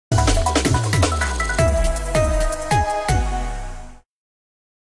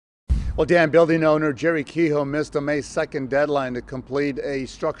Well, Dan, building owner Jerry Kehoe missed a May 2nd deadline to complete a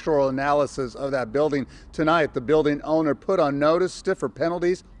structural analysis of that building. Tonight, the building owner put on notice stiffer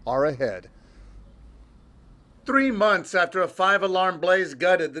penalties are ahead. 3 months after a 5-alarm blaze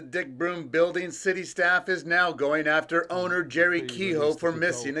gutted the Dick Bruhn building, city staff is now going after owner Jerry Kehoe for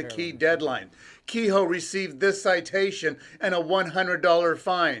missing a key deadline. Kehoe received this citation and a $100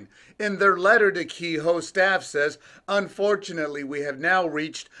 fine. In their letter to Kehoe, staff says, "Unfortunately, we have now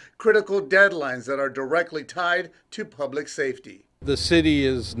reached critical deadlines that are directly tied to public safety." The city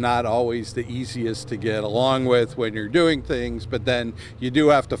is not always the easiest to get along with when you're doing things, but then you do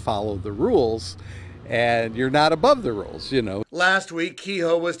have to follow the rules. And you're not above the rules, you know. Last week,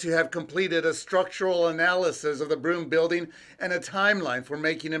 Kehoe was to have completed a structural analysis of the Bruhn building and a timeline for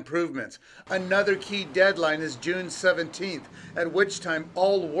making improvements. Another key deadline is June 17th, at which time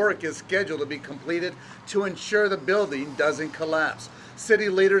all work is scheduled to be completed to ensure the building doesn't collapse. City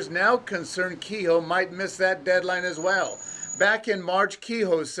leaders now concerned Kehoe might miss that deadline as well. Back in March,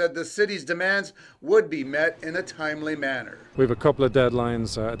 Kehoe said the city's demands would be met in a timely manner. We have a couple of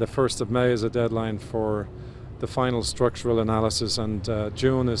deadlines. The 1st of May is a deadline for the final structural analysis, and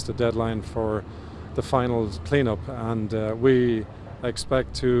June is the deadline for the final cleanup. And we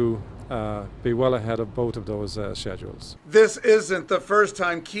expect to be well ahead of both of those schedules. This isn't the first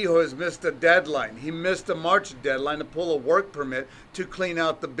time Kehoe has missed a deadline. He missed a March deadline to pull a work permit to clean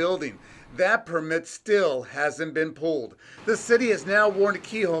out the building. That permit still hasn't been pulled. The city has now warned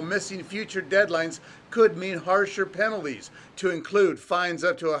Kehoe missing future deadlines could mean harsher penalties, to include fines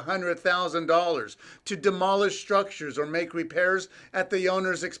up to $100,000, to demolish structures or make repairs at the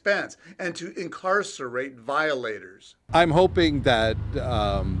owner's expense, and to incarcerate violators. I'm hoping that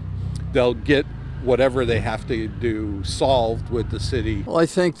they'll get whatever they have to do solved with the city. Well, I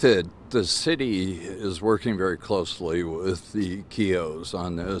think that the city is working very closely with the Kehoes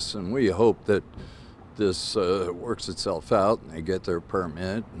on this, and we hope that this works itself out and they get their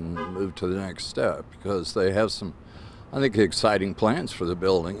permit and move to the next step, because they have some, I think, exciting plans for the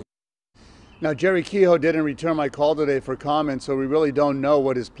building. Now, Jerry Kehoe didn't return my call today for comment, so we really don't know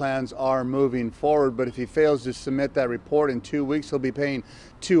what his plans are moving forward. But if he fails to submit that report in 2 weeks, he'll be paying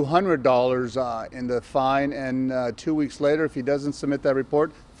 $200 in the fine. And 2 weeks later, if he doesn't submit that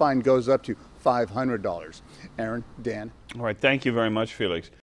report, fine goes up to $500. Aaron, Dan. All right, thank you very much, Felix.